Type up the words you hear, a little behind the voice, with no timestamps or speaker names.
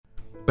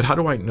But how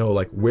do I know,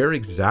 like,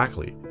 where's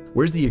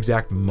the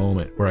exact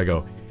moment where I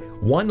go,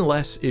 one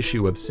less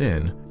issue of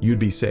sin, you'd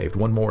be saved.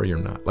 One more, you're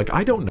not. Like,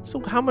 I don't know. So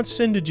how much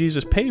sin did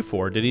Jesus pay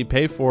for? Did he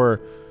pay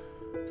for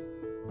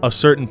a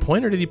certain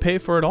point, or did he pay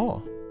for it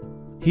all?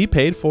 He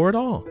paid for it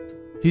all.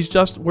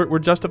 We're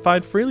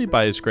justified freely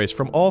by his grace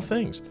from all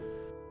things.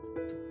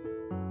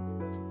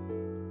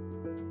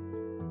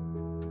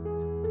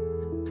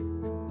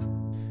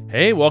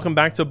 Hey, welcome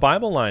back to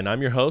Bible Line.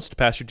 I'm your host,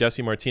 Pastor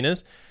Jesse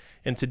Martinez,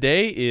 and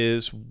today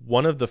is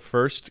one of the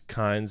first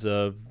kinds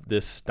of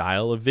this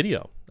style of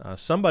video.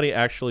 Somebody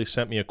actually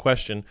sent me a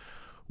question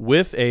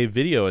with a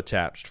video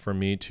attached for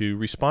me to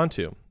respond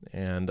to,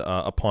 and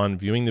upon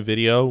viewing the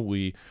video,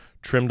 we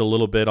trimmed a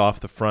little bit off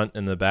the front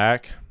and the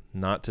back,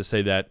 not to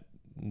say that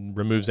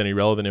removes any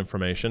relevant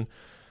information,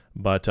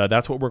 but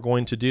that's what we're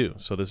going to do.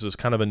 So this is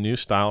kind of a new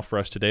style for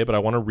us today, but I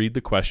want to read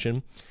the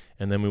question,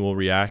 and then we will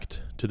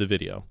react to the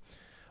video.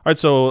 All right,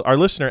 so our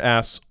listener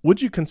asks,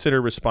 would you consider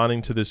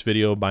responding to this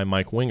video by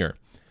Mike Winger?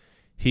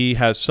 He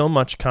has so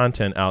much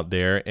content out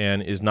there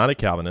and is not a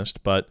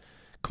Calvinist, but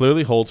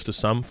clearly holds to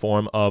some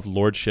form of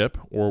lordship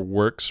or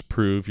works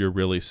prove you're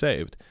really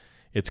saved.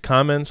 It's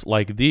comments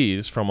like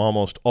these from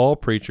almost all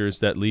preachers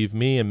that leave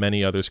me and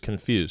many others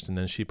confused. And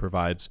then she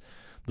provides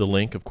the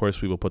link. Of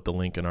course, we will put the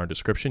link in our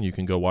description. You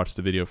can go watch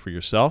the video for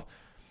yourself.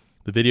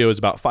 The video is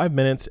about 5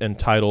 minutes and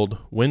titled,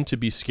 When to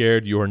Be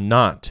Scared You're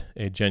Not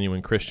a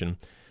Genuine Christian.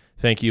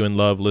 Thank you and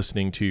love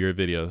listening to your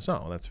videos.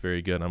 Oh, that's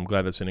very good. I'm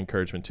glad that's an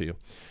encouragement to you.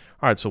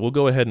 All right, so we'll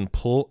go ahead and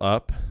pull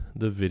up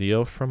the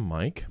video from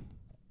Mike,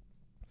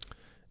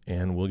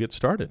 and we'll get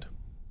started.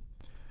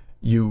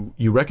 You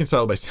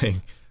reconcile by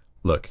saying,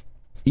 look,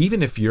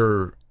 even if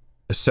you're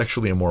a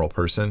sexually immoral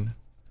person,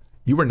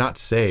 you were not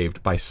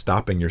saved by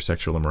stopping your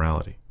sexual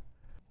immorality.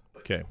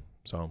 Okay,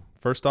 so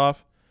first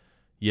off,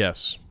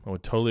 yes, I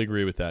would totally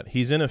agree with that.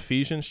 He's in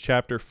Ephesians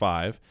chapter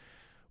 5,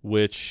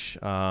 which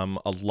a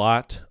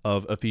lot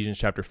of Ephesians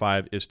chapter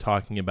 5 is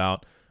talking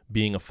about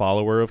being a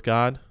follower of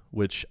God,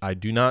 which I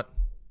do not,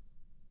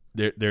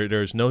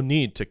 there's no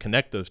need to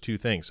connect those two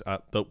things.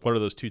 What are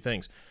those two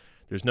things?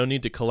 There's no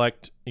need to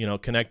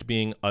connect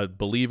being a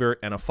believer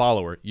and a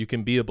follower. You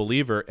can be a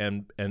believer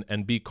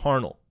and be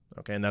carnal,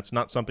 okay? And that's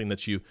not something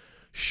that you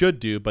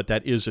should do, but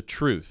that is a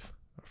truth.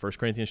 1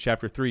 Corinthians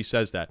chapter 3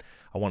 says that.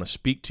 I want to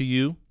speak to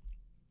you,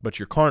 but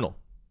you're carnal,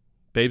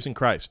 babes in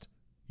Christ.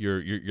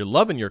 You're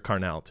loving your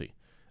carnality,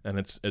 and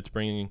it's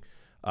bringing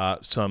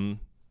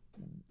some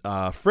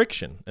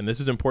friction. And this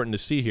is important to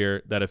see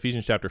here, that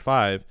Ephesians chapter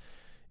 5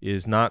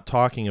 is not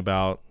talking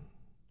about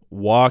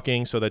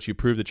walking so that you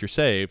prove that you're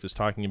saved. It's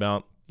talking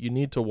about you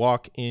need to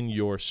walk in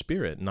your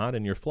spirit, not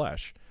in your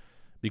flesh,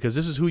 because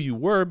this is who you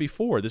were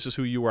before. This is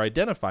who you were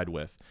identified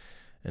with,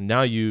 and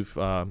now you've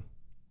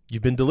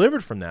been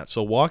delivered from that.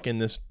 So walk in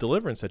this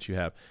deliverance that you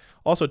have.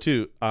 Also,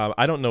 too,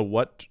 I don't know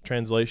what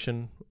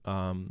translation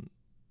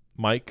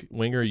Mike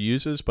Winger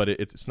uses, but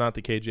it's not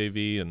the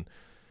KJV, and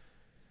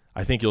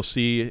I think you'll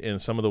see in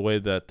some of the way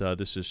that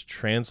this is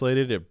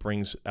translated, it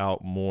brings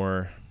out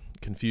more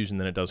confusion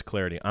than it does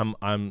clarity.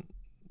 I'm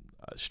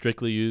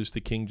strictly use the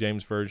King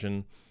James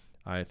Version.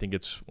 I think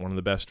it's one of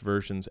the best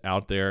versions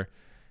out there,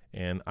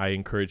 and I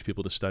encourage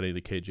people to study the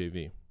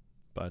KJV.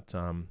 But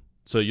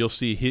so you'll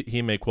see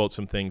he may quote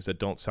some things that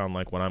don't sound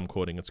like what I'm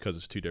quoting. It's because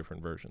it's two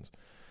different versions.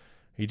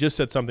 He just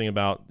said something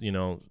about,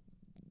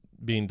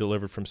 being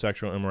delivered from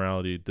sexual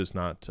immorality does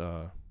not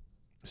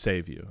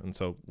save you. And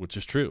so, which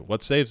is true.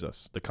 What saves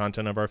us? The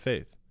content of our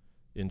faith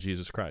in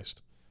Jesus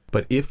Christ.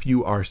 But if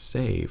you are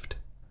saved,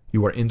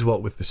 you are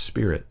indwelt with the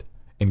Spirit,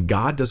 and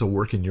God does a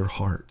work in your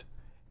heart.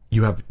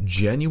 You have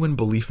genuine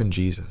belief in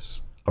Jesus,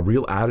 a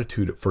real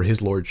attitude for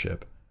his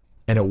lordship,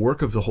 and a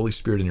work of the Holy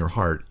Spirit in your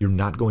heart. You're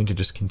not going to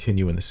just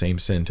continue in the same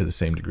sin to the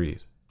same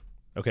degrees.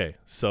 Okay,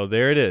 so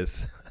there it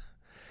is.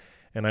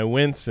 And I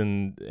wince,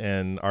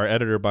 and our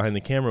editor behind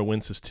the camera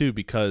winces too,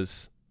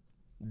 because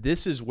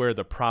this is where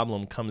the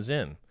problem comes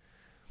in.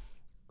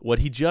 What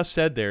he just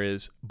said there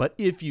is, but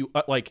if you,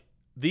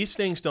 these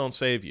things don't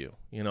save you.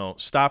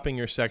 Stopping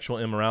your sexual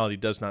immorality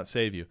does not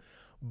save you.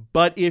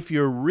 But if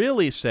you're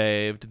really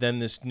saved, then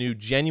this new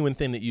genuine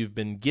thing that you've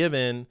been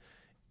given,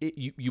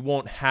 you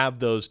won't have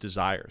those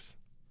desires.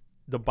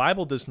 The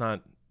Bible does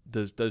not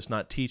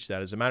teach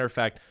that. As a matter of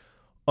fact,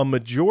 a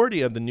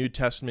majority of the New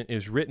Testament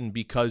is written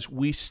because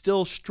we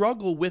still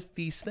struggle with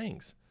these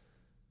things.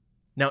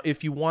 Now,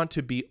 if you want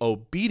to be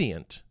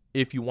obedient,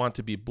 if you want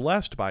to be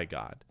blessed by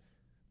God,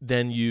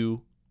 then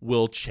you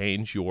will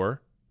change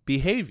your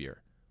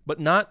behavior, but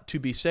not to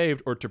be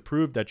saved or to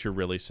prove that you're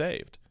really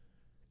saved.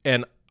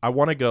 And I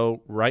want to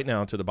go right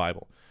now to the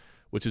Bible,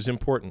 which is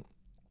important.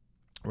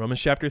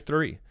 Romans chapter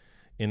 3,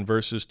 in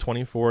verses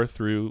 24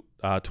 through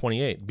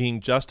 28,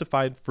 being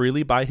justified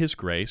freely by his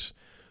grace,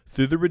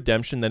 through the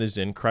redemption that is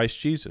in Christ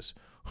Jesus,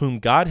 whom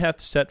God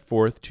hath set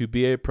forth to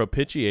be a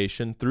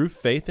propitiation through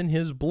faith in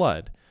his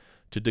blood,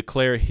 to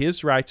declare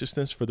his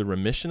righteousness for the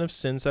remission of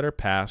sins that are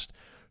past,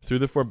 through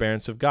the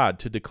forbearance of God,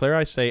 to declare,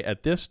 I say,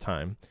 at this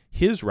time,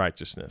 his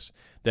righteousness,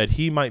 that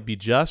he might be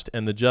just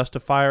and the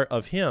justifier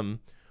of him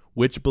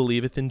which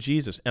believeth in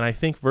Jesus. And I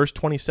think verse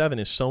 27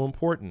 is so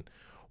important.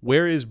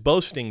 Where is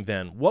boasting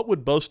then? What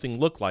would boasting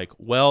look like?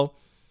 Well,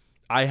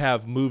 I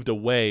have moved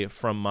away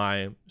from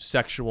my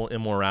sexual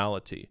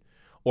immorality,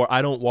 or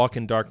I don't walk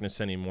in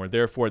darkness anymore.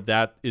 Therefore,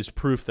 that is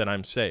proof that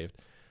I'm saved.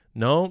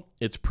 No,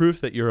 it's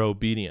proof that you're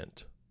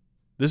obedient.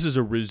 This is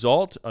a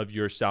result of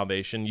your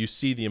salvation. You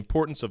see the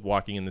importance of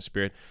walking in the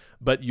Spirit,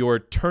 but your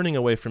turning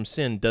away from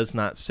sin does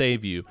not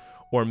save you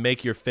or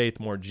make your faith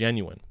more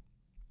genuine.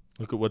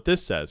 Look at what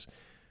this says.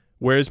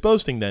 Where is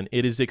boasting then?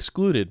 It is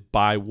excluded.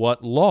 By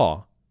what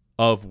law?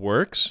 Of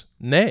works?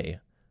 Nay,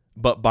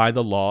 but by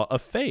the law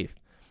of faith.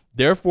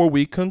 Therefore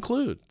we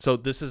conclude. So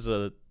this is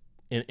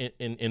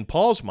in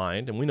Paul's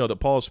mind, and we know that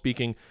Paul is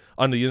speaking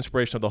under the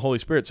inspiration of the Holy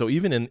Spirit. So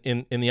even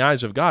in the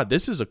eyes of God,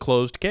 this is a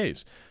closed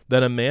case,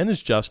 that a man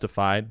is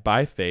justified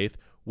by faith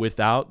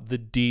without the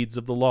deeds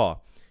of the law.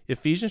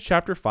 Ephesians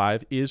chapter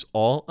 5 is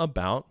all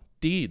about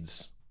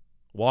deeds.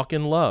 Walk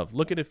in love.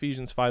 Look at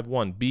Ephesians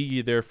 5:1. Be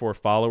ye therefore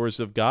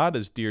followers of God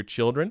as dear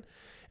children,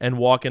 and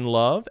walk in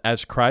love,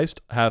 as Christ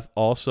hath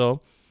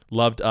also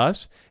loved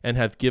us, and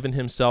hath given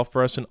himself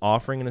for us an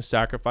offering and a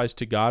sacrifice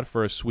to God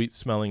for a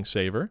sweet-smelling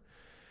savor.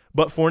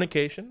 But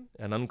fornication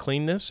and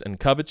uncleanness and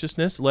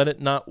covetousness, let it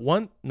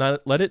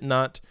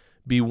not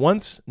be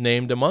once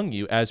named among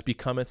you, as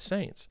becometh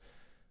saints.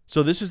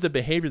 So this is the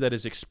behavior that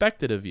is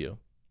expected of you,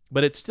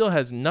 but it still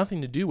has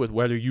nothing to do with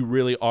whether you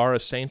really are a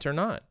saint or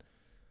not.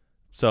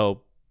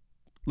 So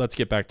let's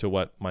get back to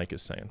what Mike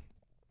is saying.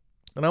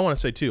 And I want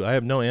to say, too, I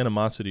have no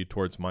animosity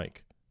towards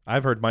Mike.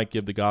 I've heard Mike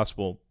give the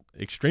gospel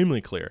extremely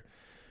clear.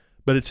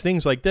 But it's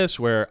things like this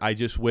where I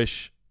just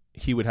wish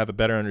he would have a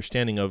better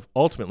understanding of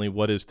ultimately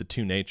what is the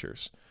two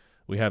natures.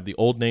 We have the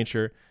old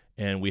nature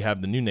and we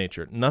have the new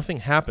nature. Nothing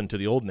happened to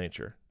the old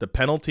nature. The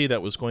penalty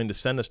that was going to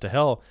send us to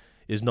hell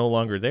is no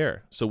longer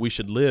there. So we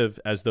should live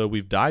as though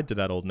we've died to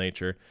that old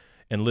nature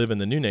and live in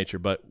the new nature.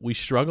 But we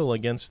struggle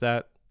against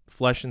that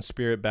flesh and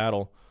spirit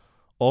battle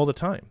all the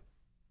time.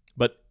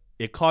 But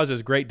it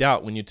causes great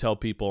doubt when you tell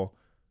people,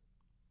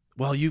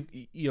 well, if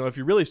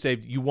you're really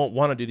saved, you won't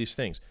want to do these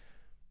things.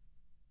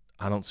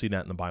 I don't see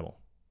that in the Bible.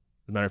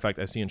 As a matter of fact,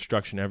 I see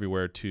instruction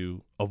everywhere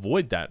to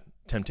avoid that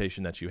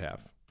temptation that you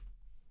have.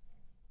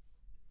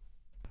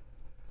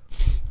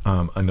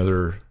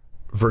 Another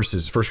verse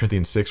is 1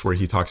 Corinthians 6, where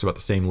he talks about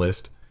the same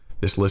list.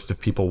 This list of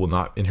people will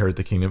not inherit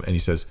the kingdom. And he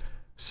says,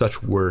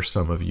 such were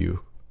some of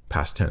you,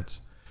 past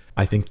tense.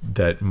 I think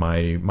that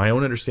my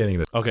own understanding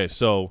of it. Okay,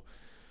 so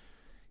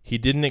he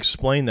didn't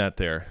explain that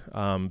there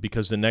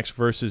because the next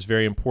verse is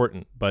very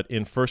important. But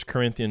in 1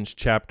 Corinthians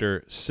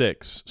chapter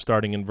 6,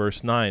 starting in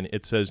verse 9,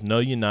 it says, know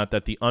ye not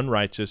that the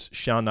unrighteous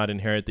shall not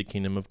inherit the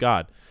kingdom of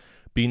God?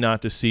 Be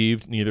not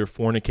deceived, neither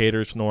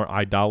fornicators, nor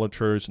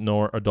idolaters,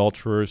 nor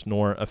adulterers,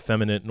 nor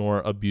effeminate,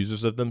 nor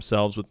abusers of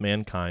themselves with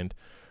mankind,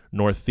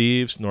 nor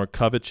thieves, nor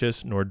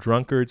covetous, nor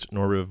drunkards,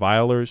 nor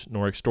revilers,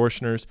 nor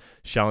extortioners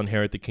shall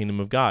inherit the kingdom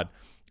of God.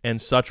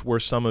 And such were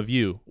some of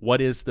you.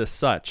 What is the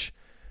such?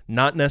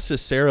 Not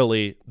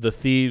necessarily the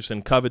thieves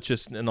and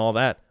covetous and all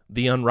that,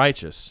 the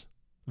unrighteous,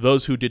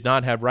 those who did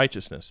not have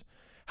righteousness.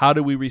 How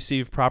do we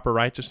receive proper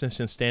righteousness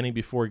in standing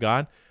before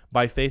God?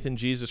 By faith in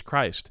Jesus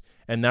Christ.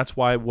 And that's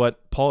why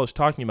what Paul is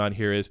talking about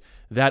here is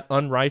that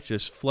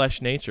unrighteous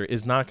flesh nature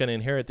is not going to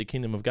inherit the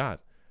kingdom of God.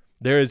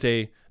 There is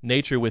a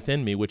nature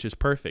within me which is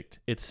perfect.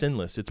 It's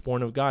sinless. It's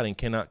born of God and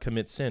cannot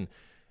commit sin.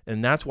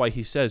 And that's why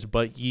he says,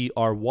 but ye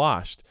are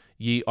washed,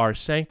 ye are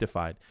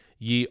sanctified,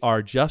 ye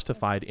are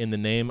justified in the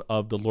name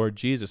of the Lord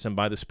Jesus and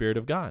by the Spirit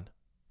of God.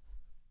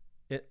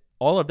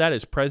 All of that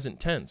is present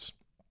tense.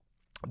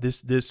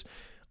 This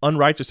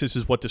unrighteousness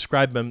is what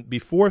described them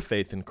before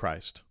faith in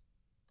Christ.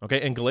 Okay,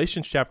 in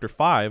Galatians chapter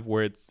 5,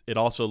 where it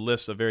also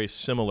lists a very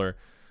similar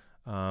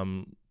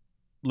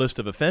list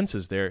of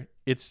offenses there,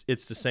 it's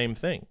the same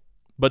thing.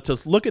 But to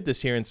look at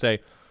this here and say,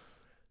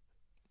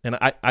 and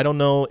I don't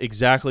know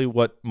exactly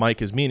what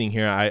Mike is meaning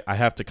here. I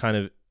have to kind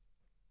of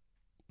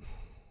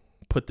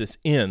put this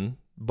in,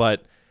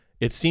 but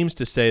it seems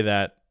to say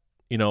that,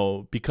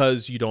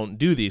 because you don't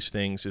do these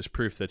things is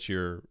proof that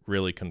you're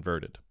really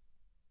converted.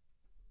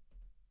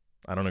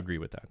 I don't agree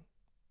with that.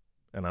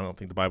 And I don't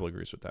think the Bible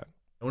agrees with that.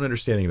 My own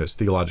understanding of this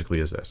theologically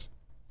is this,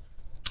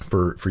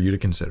 for you to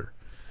consider.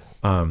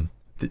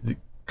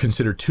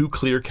 Consider two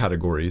clear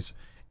categories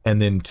and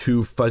then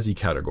two fuzzy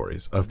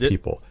categories of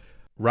people.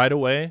 Right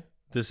away,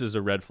 this is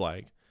a red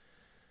flag.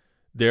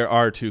 There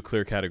are two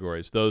clear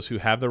categories, those who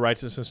have the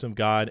righteousness of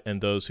God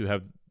and those who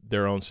have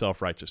their own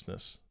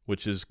self-righteousness,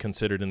 which is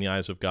considered in the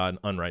eyes of God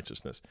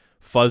unrighteousness.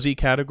 Fuzzy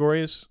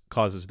categories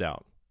causes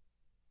doubt.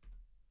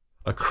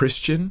 A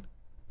Christian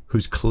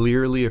who's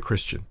clearly a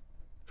Christian,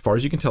 as far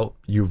as you can tell,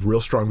 you have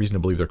real strong reason to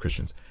believe they're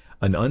Christians.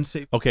 An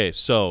unsaved... Okay,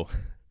 so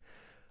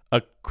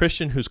a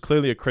Christian who's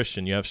clearly a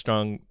Christian, you have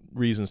strong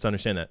reasons to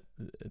understand that.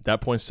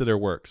 That points to their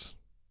works.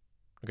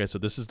 Okay, so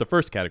this is the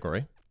first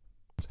category.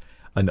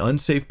 An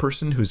unsaved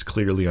person who's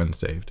clearly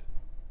unsaved.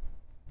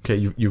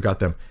 Okay, you've got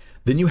them.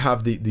 Then you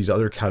have these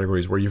other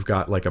categories where you've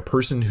got like a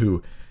person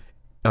who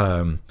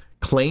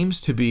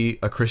claims to be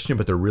a Christian,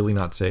 but they're really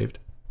not saved.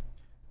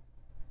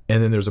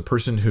 And then there's a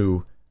person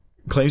who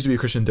claims to be a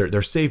Christian.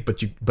 They're saved,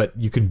 but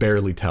you can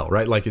barely tell,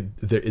 right? Like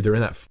they're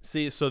in that.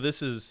 See, so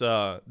this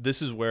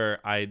is where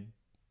I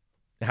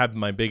have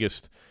my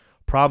biggest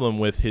problem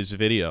with his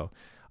video.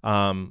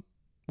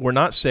 We're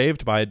not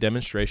saved by a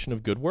demonstration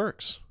of good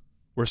works.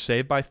 We're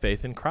saved by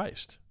faith in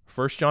Christ.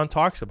 1 John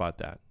talks about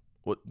that.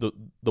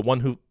 The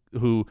one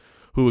who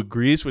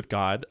agrees with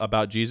God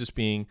about Jesus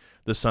being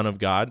the Son of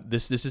God.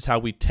 This is how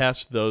we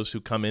test those who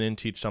come in and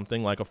teach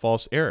something like a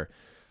false error.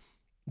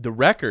 The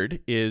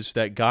record is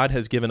that God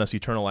has given us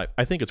eternal life.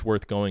 I think it's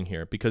worth going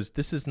here because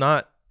this is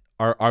not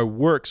our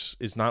works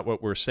is not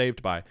what we're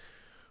saved by.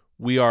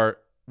 We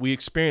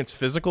experience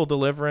physical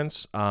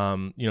deliverance.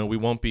 We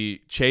won't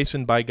be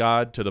chastened by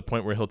God to the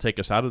point where he'll take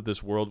us out of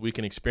this world. We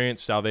can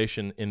experience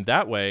salvation in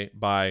that way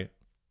by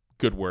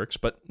good works,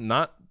 but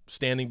not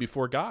standing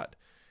before God.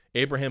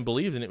 Abraham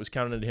believed and it was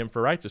counted to him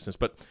for righteousness.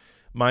 But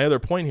my other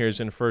point here is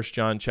in 1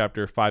 John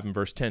chapter 5 and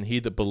verse 10, he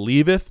that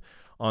believeth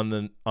on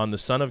the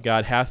Son of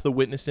God hath the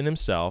witness in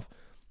himself.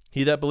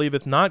 He that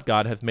believeth not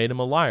God hath made him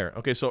a liar.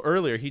 Okay, so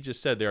earlier he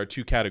just said there are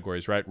two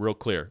categories, right? Real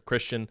clear,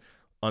 Christian,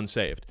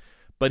 unsaved.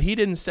 But he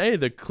didn't say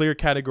the clear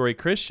category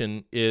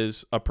Christian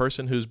is a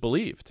person who's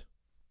believed.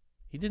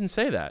 He didn't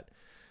say that.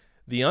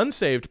 The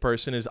unsaved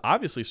person is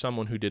obviously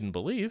someone who didn't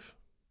believe.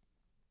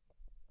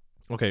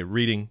 Okay,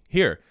 reading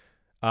here.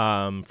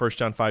 1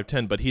 John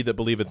 5:10, but he that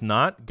believeth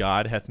not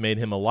God hath made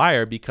him a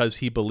liar, because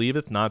he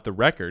believeth not the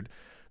record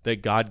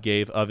that God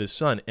gave of his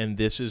Son. And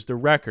this is the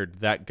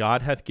record, that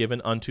God hath given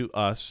to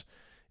us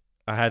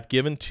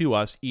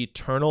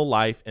eternal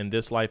life, and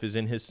this life is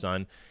in his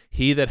Son.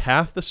 He that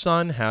hath the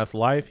Son hath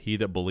life. He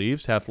that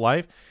believes hath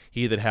life.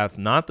 He that hath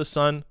not the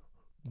Son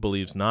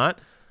believes not,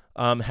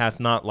 hath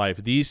not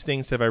life. These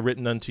things have I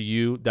written unto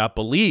you that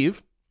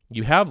believe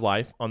you have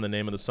life on the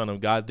name of the Son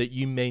of God, that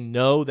you may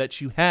know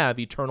that you have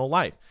eternal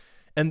life.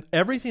 And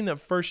everything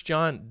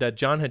that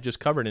John had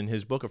just covered in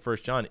his book of 1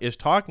 John is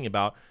talking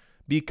about,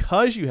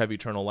 because you have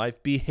eternal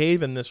life,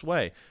 behave in this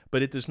way.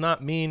 But it does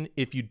not mean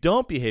if you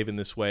don't behave in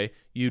this way,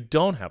 you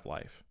don't have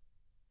life.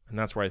 And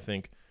that's where I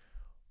think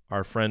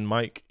our friend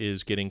Mike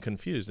is getting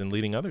confused and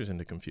leading others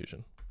into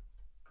confusion.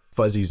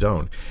 Fuzzy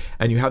zone.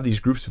 And you have these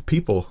groups of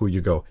people who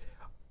you go,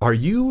 are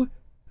you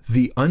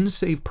the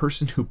unsaved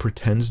person who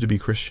pretends to be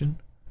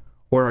Christian?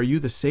 Or are you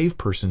the saved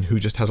person who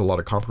just has a lot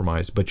of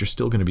compromise, but you're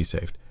still going to be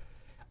saved?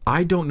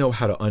 I don't know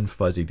how to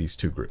unfuzzy these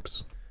two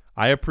groups.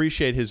 I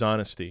appreciate his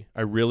honesty.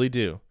 I really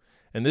do.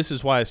 And this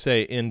is why I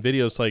say in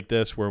videos like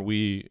this where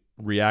we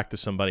react to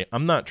somebody,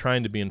 I'm not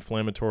trying to be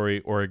inflammatory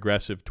or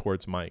aggressive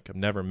towards Mike. I've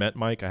never met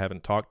Mike. I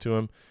haven't talked to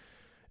him.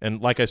 And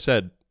like I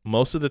said,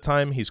 most of the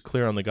time he's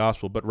clear on the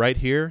gospel. But right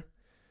here,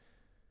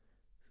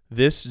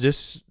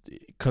 this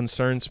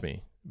concerns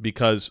me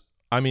because,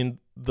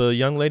 the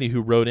young lady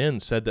who wrote in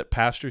said that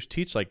pastors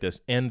teach like this,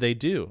 and they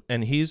do.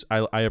 And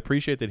I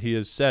appreciate that he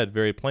has said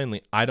very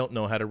plainly, I don't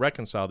know how to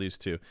reconcile these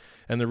two.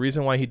 And the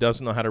reason why he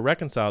doesn't know how to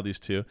reconcile these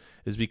two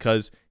is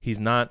because he's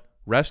not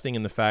resting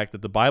in the fact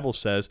that the Bible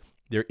says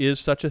there is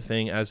such a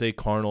thing as a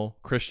carnal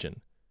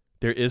Christian.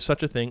 There is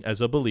such a thing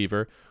as a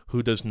believer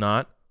who does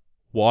not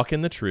walk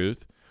in the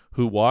truth,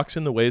 who walks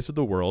in the ways of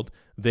the world.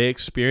 They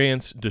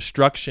experience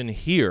destruction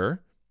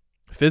here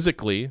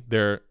physically.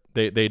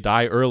 They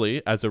die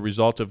early as a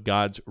result of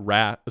God's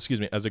wrath,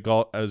 as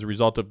a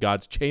result of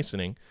God's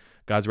chastening.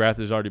 God's wrath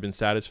has already been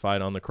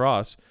satisfied on the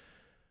cross,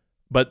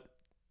 but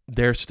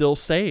they're still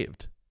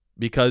saved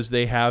because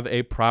they have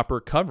a proper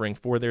covering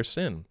for their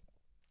sin.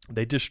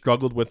 They just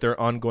struggled with their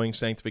ongoing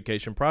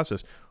sanctification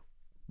process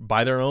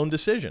by their own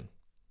decision.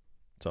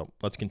 So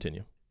let's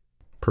continue.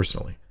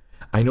 Personally,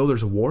 I know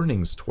there's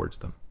warnings towards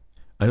them.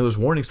 Hey,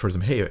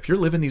 if you're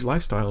living these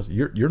lifestyles,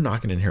 you're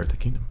not going to inherit the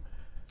kingdom.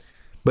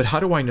 But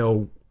how do I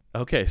know?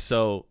 Okay,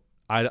 so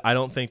I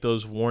don't think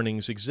those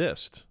warnings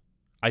exist.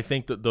 I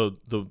think that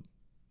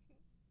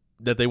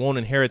that they won't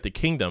inherit the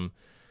kingdom.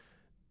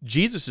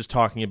 Jesus is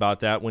talking about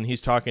that when he's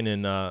talking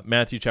in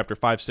Matthew chapter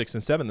 5, 6,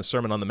 and 7, the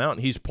Sermon on the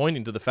Mount. He's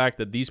pointing to the fact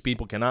that these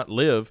people cannot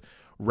live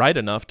right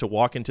enough to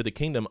walk into the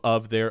kingdom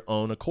of their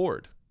own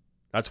accord.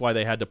 That's why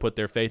they had to put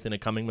their faith in a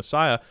coming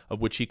Messiah,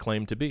 of which he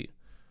claimed to be.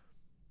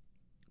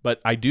 But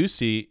I do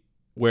see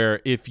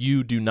where if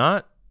you do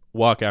not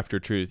walk after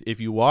truth, if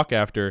you walk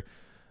after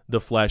the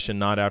flesh and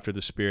not after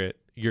the Spirit,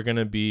 you're going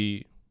to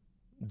be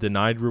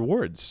denied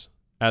rewards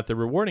at the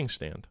rewarding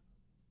stand,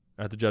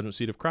 at the judgment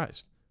seat of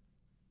Christ.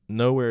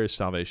 Nowhere is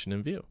salvation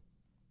in view.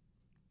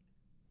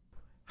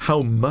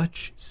 How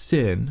much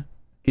sin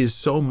is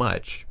so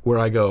much where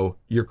I go,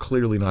 you're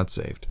clearly not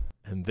saved.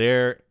 And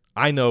there,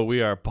 I know we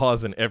are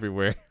pausing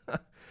everywhere.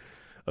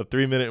 A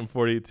 3-minute and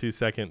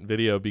 42-second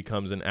video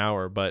becomes an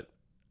hour, but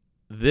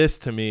this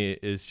to me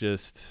is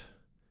just,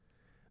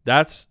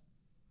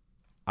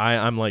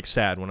 I'm like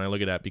sad when I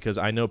look at that, because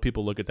I know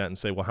people look at that and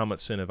say, well, how much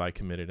sin have I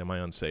committed? Am I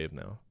unsaved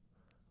now?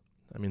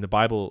 The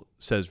Bible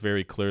says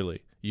very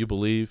clearly, you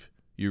believe,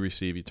 you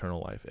receive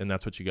eternal life. And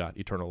that's what you got,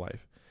 eternal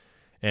life.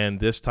 And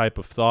this type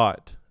of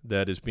thought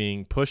that is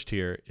being pushed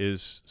here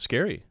is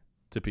scary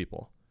to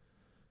people.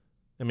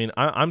 I mean,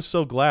 I'm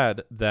so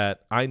glad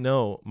that I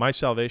know my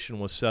salvation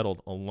was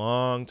settled a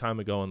long time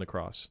ago on the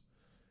cross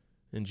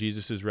in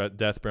Jesus'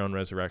 death, burial, and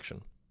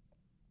resurrection.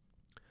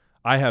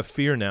 I have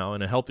fear now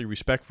and a healthy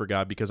respect for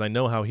God because I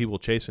know how he will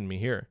chasten me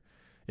here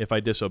if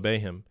I disobey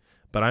him.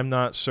 But I'm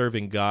not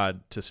serving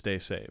God to stay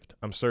saved.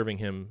 I'm serving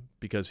him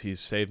because he's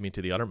saved me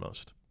to the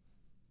uttermost,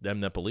 them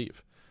that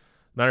believe.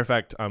 Matter of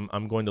fact,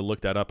 I'm going to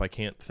look that up. I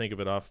can't think of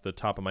it off the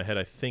top of my head.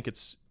 I think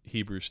it's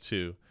Hebrews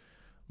 2.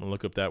 I'm going to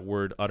look up that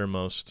word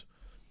uttermost.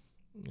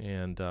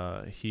 And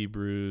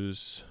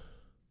Hebrews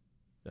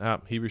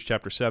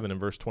chapter 7 and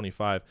verse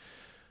 25,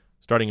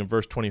 starting in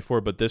verse 24.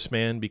 But this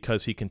man,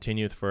 because he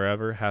continueth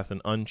forever, hath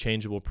an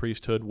unchangeable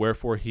priesthood,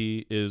 wherefore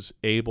he is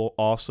able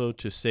also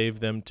to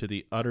save them to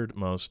the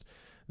uttermost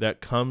that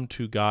come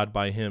to God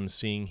by him,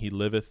 seeing he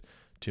liveth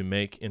to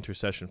make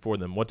intercession for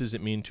them. What does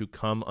it mean to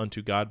come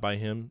unto God by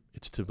him?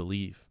 It's to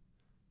believe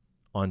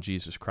on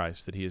Jesus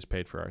Christ, that he has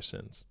paid for our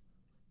sins.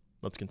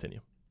 Let's continue.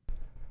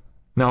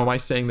 Now, am I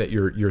saying that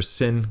your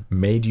sin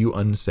made you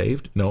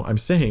unsaved? No, I'm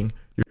saying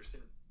your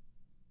sin.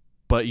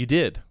 But you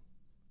did,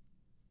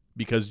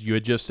 because you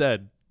had just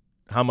said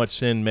how much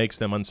sin makes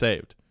them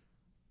unsaved.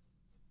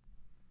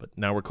 But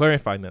now we're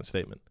clarifying that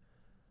statement.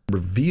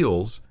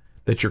 Reveals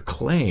that your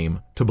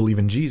claim to believe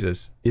in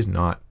Jesus is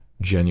not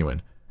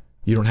genuine.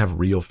 You don't have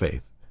real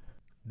faith.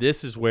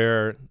 This is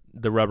where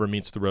the rubber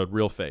meets the road,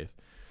 real faith.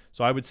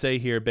 So I would say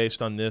here,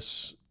 based on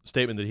this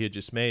statement that he had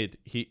just made,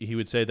 he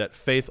would say that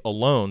faith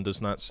alone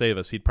does not save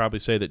us. He'd probably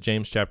say that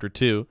James chapter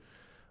 2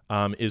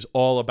 is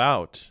all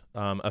about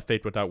a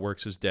faith without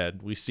works is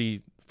dead. We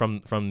see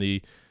from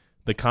the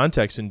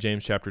context in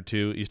James chapter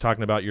 2, he's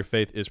talking about your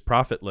faith is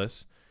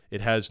profitless.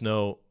 It has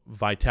no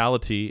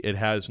vitality. It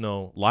has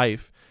no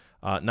life,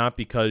 not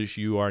because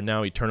you are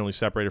now eternally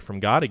separated from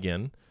God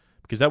again,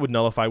 because that would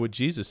nullify what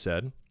Jesus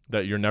said,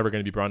 that you're never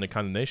going to be brought into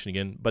condemnation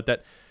again, but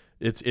that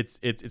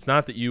it's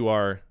not that you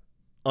are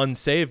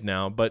unsaved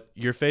now, but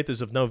your faith is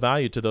of no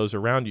value to those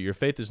around you. Your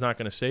faith is not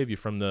going to save you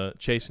from the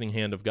chastening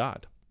hand of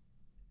God.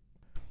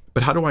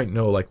 But how do I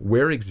know, like,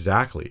 where's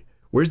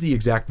the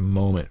exact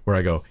moment where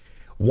I go,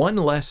 one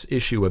less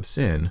issue of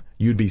sin,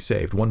 you'd be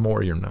saved, one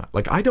more, you're not?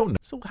 Like, I don't know.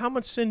 So how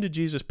much sin did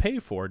Jesus pay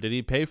for? Did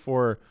he pay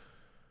for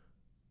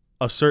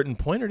a certain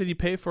point, or did he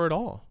pay for it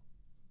all?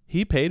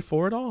 He paid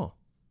for it all.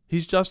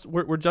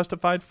 We're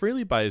justified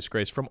freely by his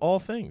grace from all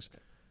things.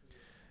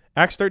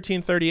 Acts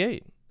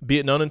 13:38. Be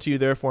it known unto you,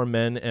 therefore,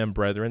 men and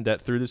brethren,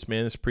 that through this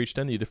man is preached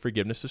unto you the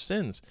forgiveness of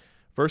sins.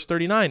 Verse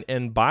 39,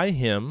 and by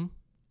him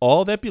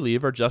all that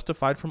believe are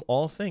justified from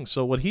all things.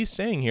 So what he's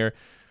saying here,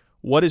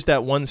 what is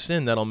that one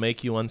sin that'll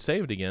make you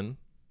unsaved again?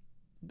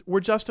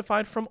 We're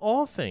justified from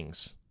all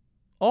things,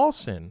 all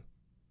sin.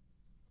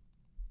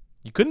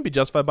 You couldn't be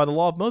justified by the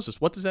law of Moses.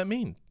 What does that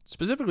mean?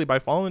 Specifically by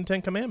following the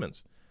 10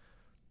 Commandments,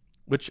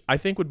 which I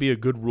think would be a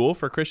good rule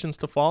for Christians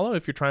to follow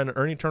if you're trying to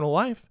earn eternal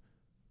life.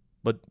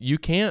 But you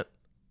can't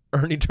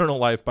earn eternal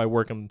life by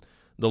working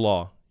the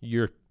law.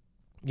 The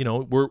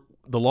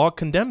law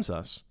condemns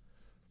us.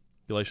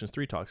 Galatians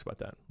 3 talks about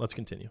that. Let's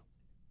continue.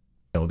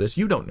 Know this,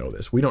 you don't know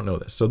this, we don't know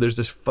this. So there's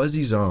this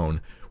fuzzy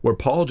zone where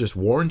Paul just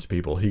warns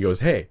people. He goes,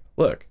 hey,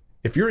 look,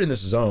 if you're in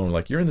this zone,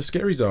 like you're in the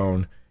scary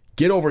zone,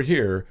 get over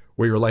here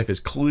where your life is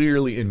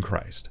clearly in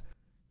Christ.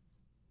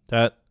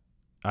 That,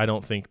 I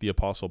don't think the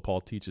Apostle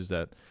Paul teaches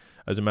that.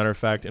 As a matter of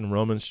fact, in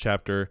Romans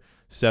chapter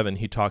 7,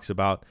 he talks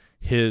about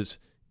his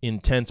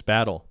intense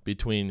battle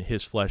between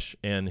his flesh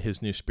and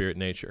his new spirit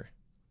nature.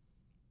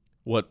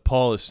 What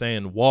Paul is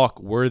saying, walk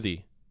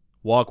worthy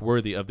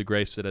of the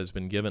grace that has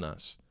been given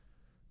us.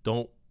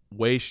 Don't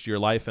waste your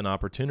life and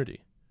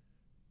opportunity,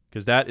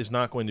 because that is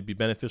not going to be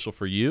beneficial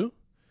for you.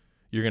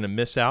 You're going to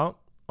miss out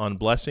on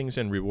blessings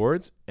and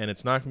rewards, and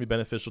it's not going to be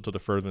beneficial to the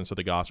furtherance of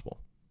the gospel.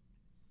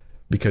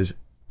 Because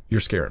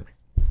you're scaring me.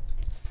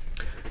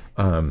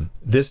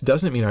 This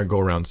doesn't mean I go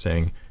around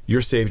saying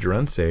you're saved, you're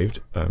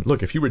unsaved.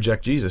 Look, if you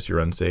reject Jesus, you're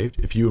unsaved.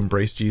 If you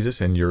embrace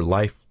Jesus and your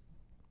life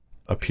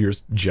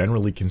appears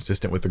generally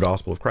consistent with the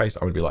gospel of Christ,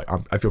 I would be like,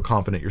 I feel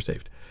confident you're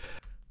saved.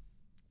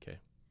 Okay.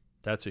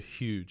 That's a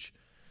huge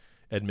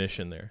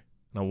admission there.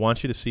 And I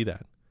want you to see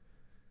that.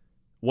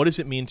 What does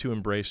it mean to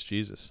embrace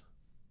Jesus?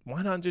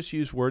 Why not just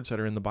use words that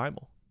are in the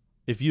Bible?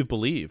 If you've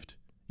believed,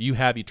 you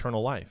have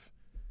eternal life.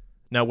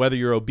 Now, whether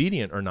you're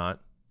obedient or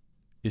not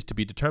is to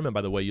be determined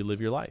by the way you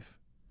live your life.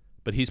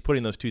 But he's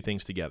putting those two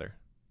things together.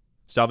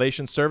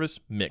 Salvation, service,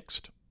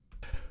 mixed.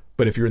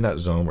 But if you're in that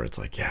zone where it's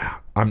like, yeah,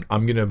 I'm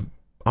gonna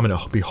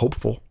be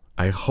hopeful.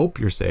 I hope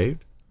you're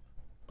saved.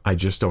 I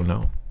just don't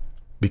know,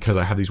 because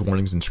I have these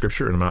warnings in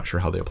Scripture and I'm not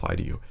sure how they apply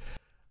to you.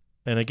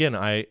 And again,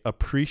 I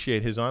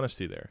appreciate his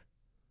honesty there.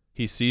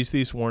 He sees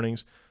these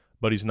warnings,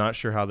 but he's not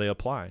sure how they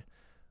apply.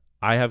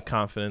 I have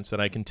confidence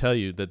that I can tell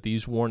you that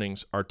these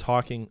warnings are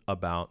talking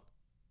about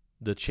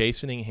the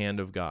chastening hand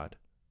of God.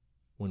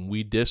 When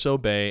we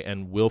disobey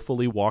and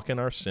willfully walk in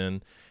our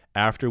sin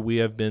after we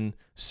have been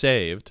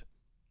saved,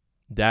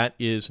 that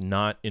is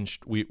not,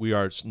 we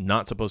are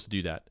not supposed to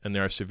do that. And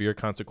there are severe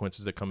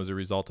consequences that come as a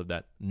result of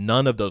that.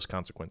 None of those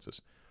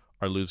consequences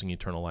are losing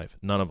eternal life.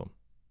 None of them.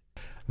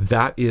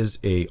 that is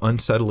a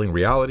unsettling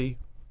reality.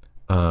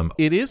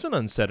 It is an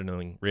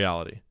unsettling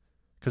reality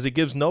because it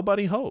gives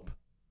nobody hope.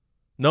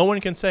 No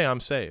one can say, I'm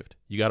saved.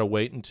 You got to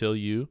wait until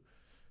you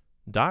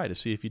die to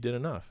see if you did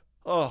enough.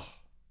 I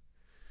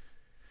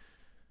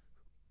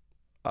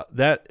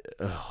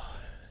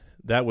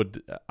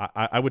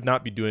would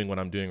not be doing what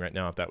I'm doing right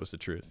now if that was the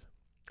truth.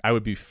 I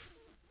would be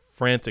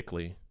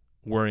frantically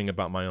worrying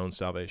about my own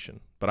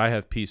salvation. But I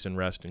have peace and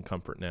rest and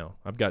comfort now.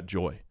 I've got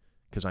joy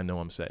because I know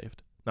I'm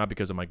saved. Not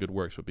because of my good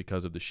works, but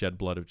because of the shed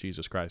blood of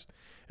Jesus Christ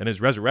and his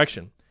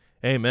resurrection.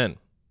 Amen.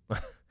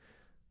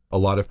 A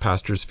lot of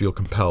pastors feel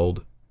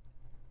compelled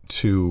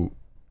to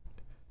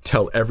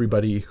tell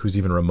everybody who's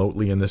even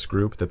remotely in this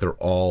group that they're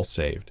all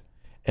saved.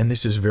 And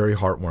this is very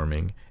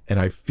heartwarming. And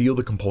I feel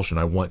the compulsion.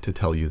 I want to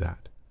tell you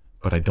that.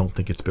 But I don't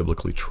think it's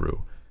biblically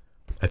true.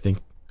 I think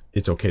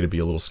it's okay to be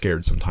a little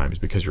scared sometimes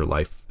because your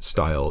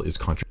lifestyle is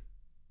contradictory.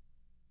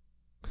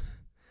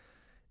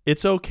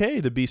 It's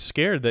okay to be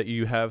scared that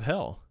you have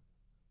hell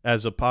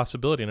as a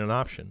possibility and an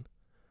option.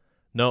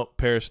 No,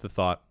 perish the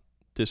thought.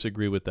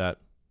 Disagree with that.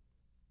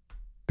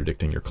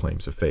 Predicting your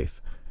claims of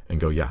faith and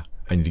go, yeah,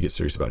 I need to get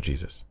serious about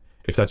Jesus.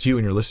 If that's you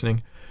and you're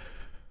listening,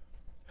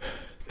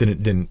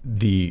 then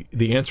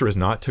the answer is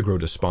not to grow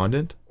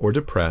despondent or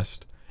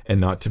depressed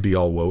and not to be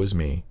all woe is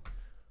me.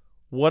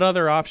 What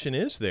other option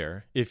is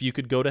there if you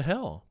could go to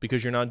hell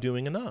because you're not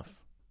doing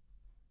enough?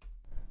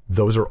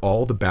 Those are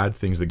all the bad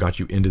things that got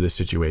you into this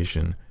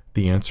situation.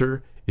 The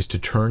answer is to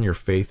turn your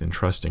faith and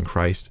trust in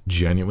Christ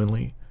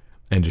genuinely.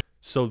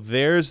 So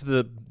there's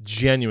the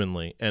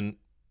genuinely, and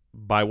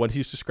by what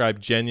he's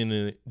described,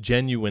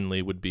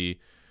 genuinely would be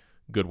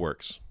good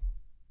works.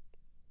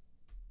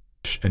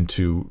 And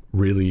to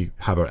really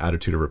have an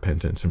attitude of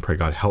repentance and pray,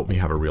 God, help me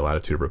have a real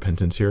attitude of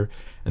repentance here,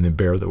 and then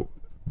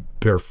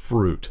bear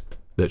fruit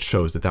that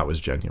shows that was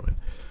genuine.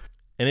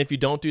 And if you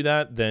don't do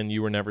that, then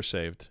you were never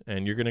saved,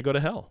 and you're going to go to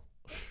hell.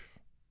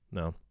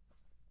 No.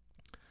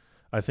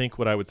 I think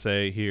what I would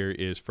say here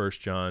is 1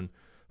 John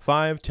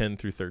 5:10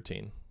 through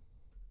 13.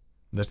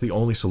 That's the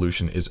only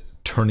solution, is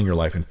turning your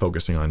life and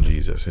focusing on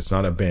Jesus. It's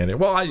not abandoning.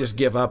 Well, I just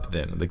give up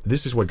then. Like,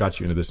 this is what got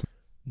you into this.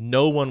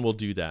 No one will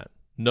do that.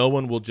 No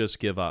one will just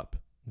give up.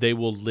 They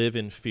will live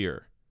in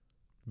fear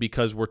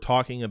because we're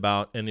talking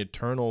about an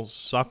eternal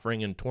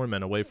suffering and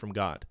torment away from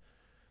God.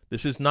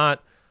 This is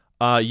not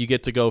you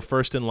get to go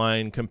first in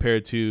line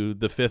compared to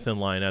the fifth in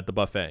line at the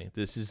buffet.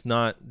 This is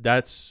not,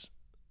 that's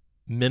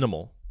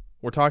minimal.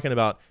 We're talking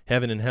about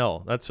heaven and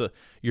hell.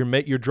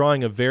 You're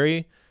drawing a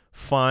very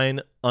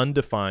fine,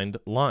 undefined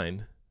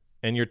line,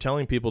 and you're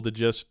telling people to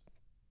just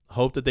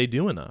hope that they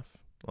do enough.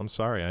 I'm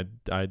sorry.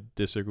 I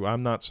disagree.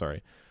 I'm not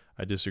sorry.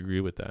 I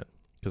disagree with that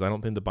because I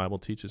don't think the Bible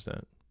teaches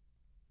that.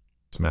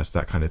 Mess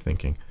that kind of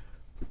thinking.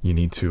 You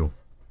need to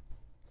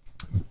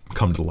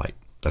come to light.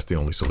 That's the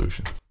only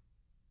solution.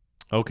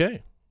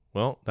 Okay.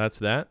 Well, that's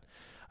that.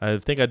 I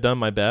think I've done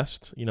my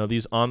best. You know,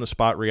 these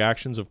on-the-spot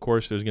reactions, of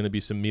course, there's going to be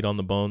some meat on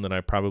the bone that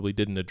I probably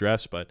didn't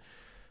address, but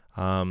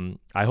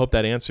I hope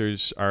that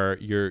answers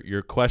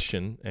your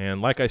question.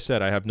 And like I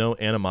said, I have no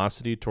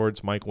animosity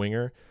towards Mike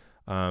Winger.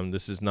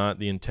 This is not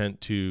the intent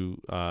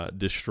to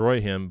destroy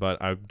him, but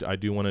I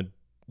do want to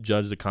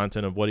judge the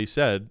content of what he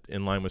said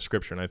in line with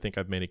Scripture, and I think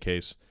I've made a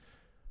case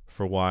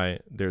for why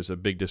there's a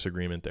big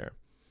disagreement there.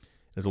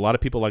 There's a lot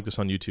of people like this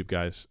on YouTube,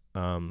 guys,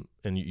 and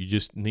you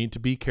just need to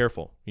be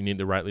careful. You need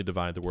to rightly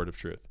divide the word of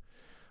truth.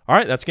 All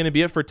right, that's going to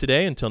be it for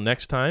today. Until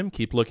next time,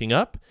 keep looking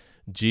up.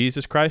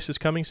 Jesus Christ is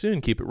coming soon.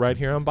 Keep it right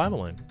here on Bible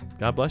Line.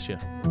 God bless you.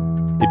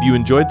 If you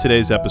enjoyed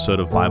today's episode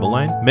of Bible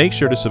Line, make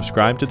sure to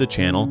subscribe to the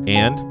channel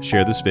and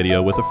share this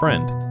video with a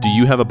friend. Do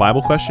you have a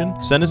Bible question?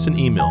 Send us an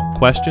email,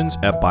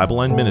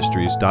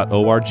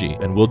 questions@BibleLineMinistries.org,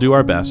 and we'll do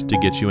our best to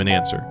get you an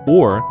answer.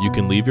 Or you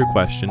can leave your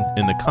question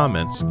in the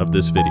comments of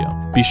this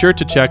video. Be sure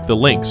to check the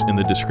links in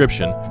the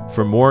description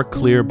for more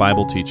clear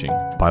Bible teaching.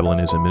 Bible Line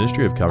is a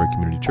ministry of Calvary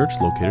Community Church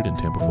located in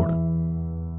Tampa, Florida.